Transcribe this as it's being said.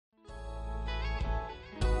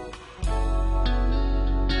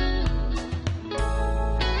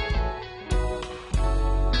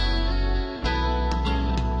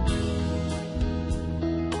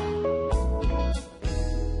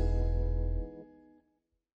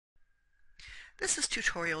This is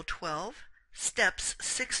tutorial 12, steps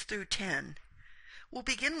 6 through 10. We'll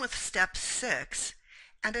begin with step 6,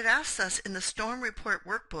 and it asks us in the storm report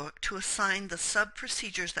workbook to assign the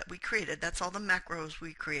sub-procedures that we created, that's all the macros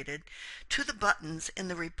we created, to the buttons in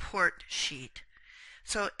the report sheet.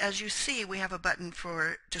 So as you see, we have a button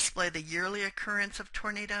for display the yearly occurrence of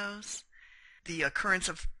tornadoes, the occurrence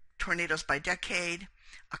of tornadoes by decade,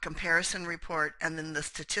 a comparison report, and then the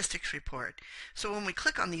statistics report. So when we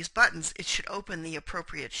click on these buttons, it should open the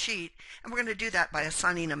appropriate sheet, and we're going to do that by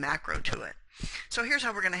assigning a macro to it. So here's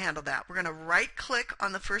how we're going to handle that. We're going to right click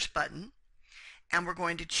on the first button, and we're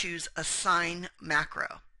going to choose Assign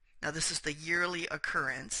Macro. Now this is the yearly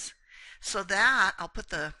occurrence. So that, I'll put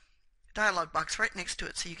the dialog box right next to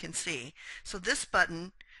it so you can see. So this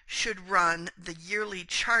button should run the yearly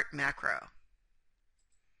chart macro.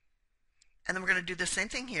 And then we're going to do the same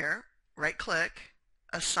thing here. Right click,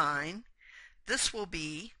 assign. This will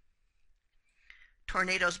be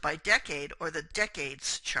tornadoes by decade, or the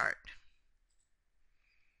decades chart.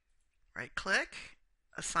 Right click,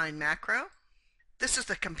 assign macro. This is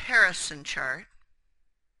the comparison chart.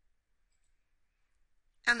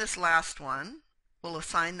 And this last one will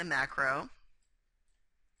assign the macro,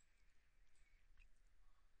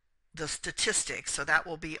 the statistics, so that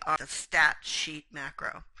will be on the stat sheet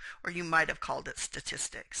macro, or you might have called it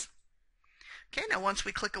statistics. Okay, now once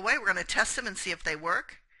we click away, we're going to test them and see if they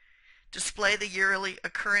work. Display the yearly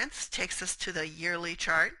occurrence takes us to the yearly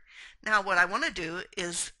chart. Now what I want to do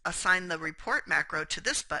is assign the report macro to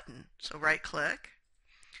this button. So right click,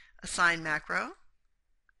 assign macro,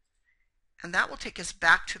 and that will take us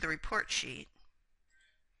back to the report sheet.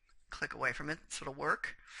 Click away from it so it'll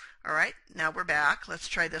work. All right, now we're back. Let's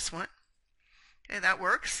try this one. Okay, that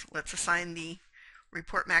works. Let's assign the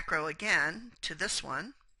report macro again to this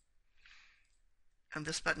one. And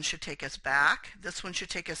this button should take us back. This one should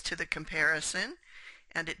take us to the comparison,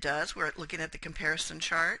 and it does. We're looking at the comparison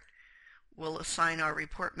chart. We'll assign our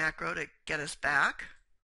report macro to get us back.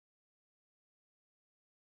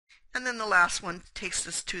 And then the last one takes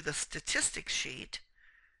us to the statistics sheet.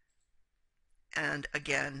 And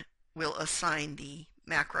again, we'll assign the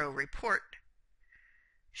macro report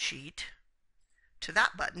sheet to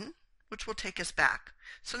that button, which will take us back.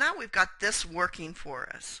 So now we've got this working for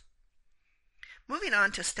us. Moving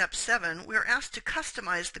on to step 7, we are asked to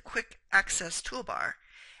customize the quick access toolbar,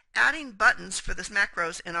 adding buttons for the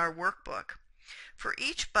macros in our workbook. For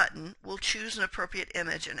each button, we'll choose an appropriate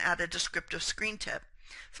image and add a descriptive screen tip.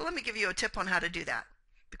 So let me give you a tip on how to do that.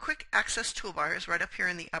 The quick access toolbar is right up here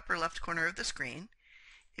in the upper left corner of the screen.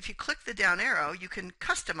 If you click the down arrow, you can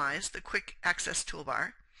customize the quick access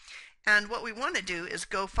toolbar. And what we want to do is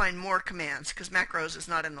go find more commands, because macros is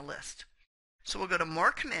not in the list. So we'll go to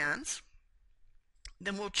more commands,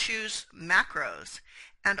 then we'll choose macros,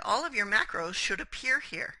 and all of your macros should appear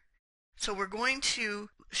here. So we're going to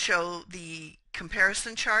show the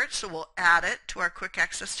comparison chart, so we'll add it to our quick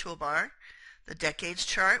access toolbar. The decades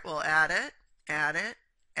chart, we'll add it, add it,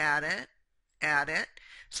 add it, add it.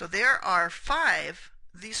 So there are 5.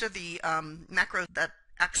 These are the macros that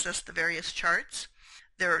access the various charts.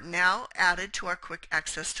 They're now added to our quick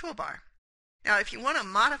access toolbar. Now if you want to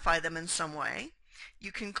modify them in some way,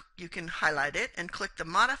 you can highlight it and click the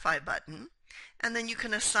modify button, and then you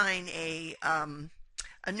can assign a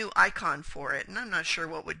new icon for it. And I'm not sure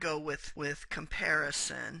what would go with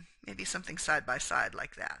comparison. Maybe something side by side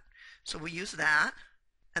like that. So we'll use that.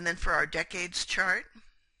 And then for our decades chart,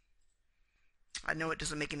 I know it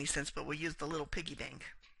doesn't make any sense, but we'll use the little piggy bank.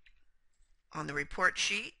 On the report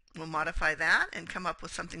sheet, we'll modify that and come up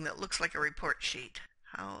with something that looks like a report sheet.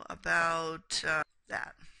 How about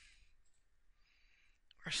that?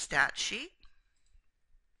 Our stat sheet.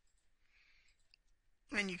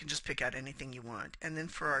 And you can just pick out anything you want. And then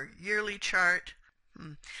for our yearly chart,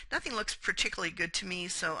 nothing looks particularly good to me,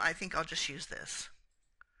 so I think I'll just use this.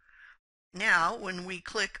 Now, when we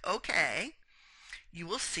click OK, you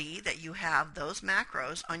will see that you have those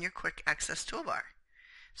macros on your quick access toolbar.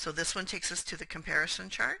 So this one takes us to the comparison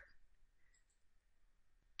chart,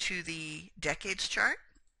 to the decades chart,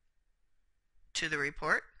 to the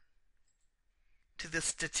report, to the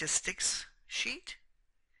statistics sheet,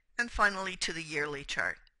 and finally to the yearly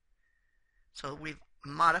chart. So we've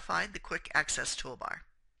modified the quick access toolbar.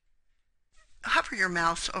 Hover your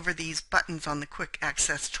mouse over these buttons on the quick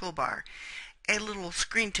access toolbar. A little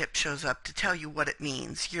screen tip shows up to tell you what it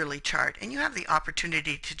means, yearly chart, and you have the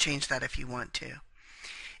opportunity to change that if you want to.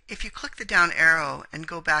 If you click the down arrow and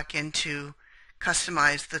go back into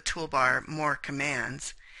customize the toolbar, more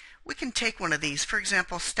commands, we can take one of these. For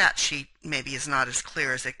example, stat sheet maybe is not as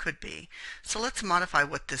clear as it could be. So let's modify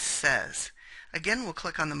what this says. Again, we'll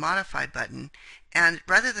click on the Modify button, and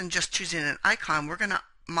rather than just choosing an icon, we're going to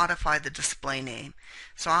modify the display name.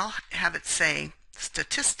 So I'll have it say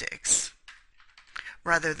Statistics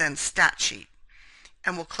rather than Stat Sheet.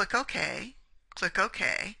 And we'll click OK,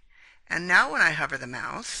 and now when I hover the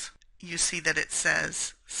mouse, you see that it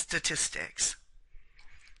says Statistics.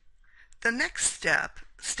 The next step,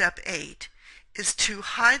 step 8, is to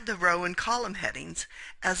hide the row and column headings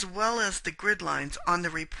as well as the grid lines on the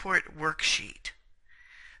report worksheet.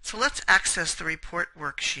 So let's access the report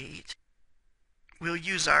worksheet. We'll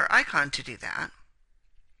use our icon to do that.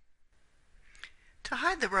 To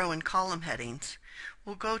hide the row and column headings,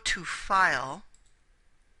 we'll go to File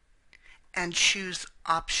and choose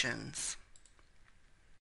Options.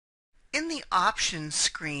 In the Options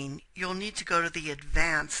screen, you'll need to go to the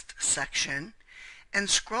Advanced section and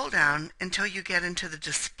scroll down until you get into the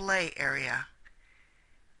Display area.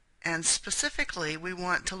 And specifically, we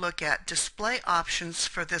want to look at Display Options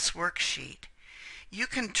for this worksheet. You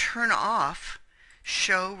can turn off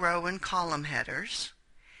Show Row and Column Headers,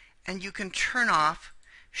 and you can turn off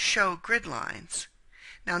Show Grid Lines.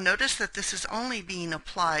 Now notice that this is only being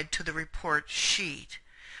applied to the report sheet.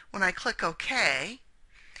 When I click OK,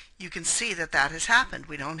 you can see that that has happened.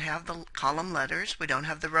 We don't have the column letters, we don't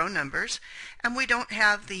have the row numbers, and we don't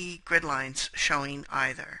have the grid lines showing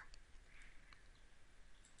either.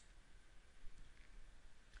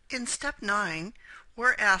 In step 9,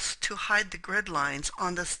 we're asked to hide the grid lines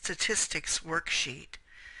on the statistics worksheet.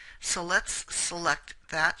 So let's select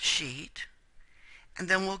that sheet, and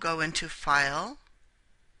then we'll go into File,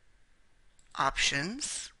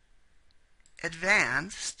 Options,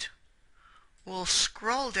 Advanced. We'll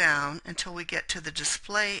scroll down until we get to the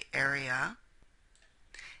Display area,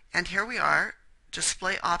 and here we are,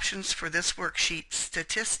 Display Options for this worksheet,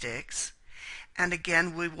 Statistics, and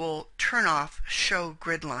again we will turn off Show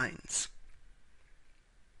Grid Lines.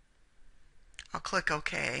 I'll click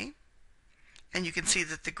OK, and you can see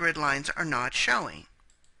that the grid lines are not showing.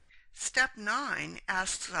 Step 9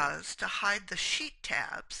 asks us to hide the sheet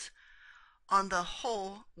tabs on the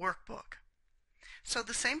whole workbook. So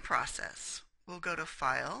the same process. We'll go to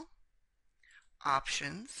File,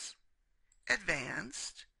 Options,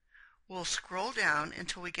 Advanced. We'll scroll down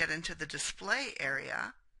until we get into the Display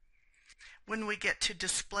area. When we get to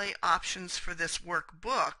Display Options for this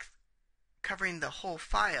workbook, covering the whole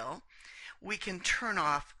file, we can turn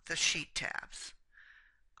off the sheet tabs.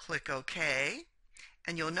 Click OK,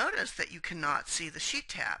 and you'll notice that you cannot see the sheet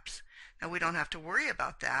tabs. Now we don't have to worry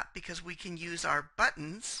about that because we can use our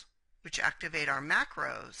buttons, which activate our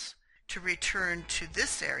macros, to return to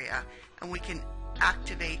this area, and we can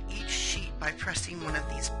activate each sheet by pressing one of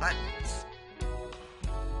these buttons.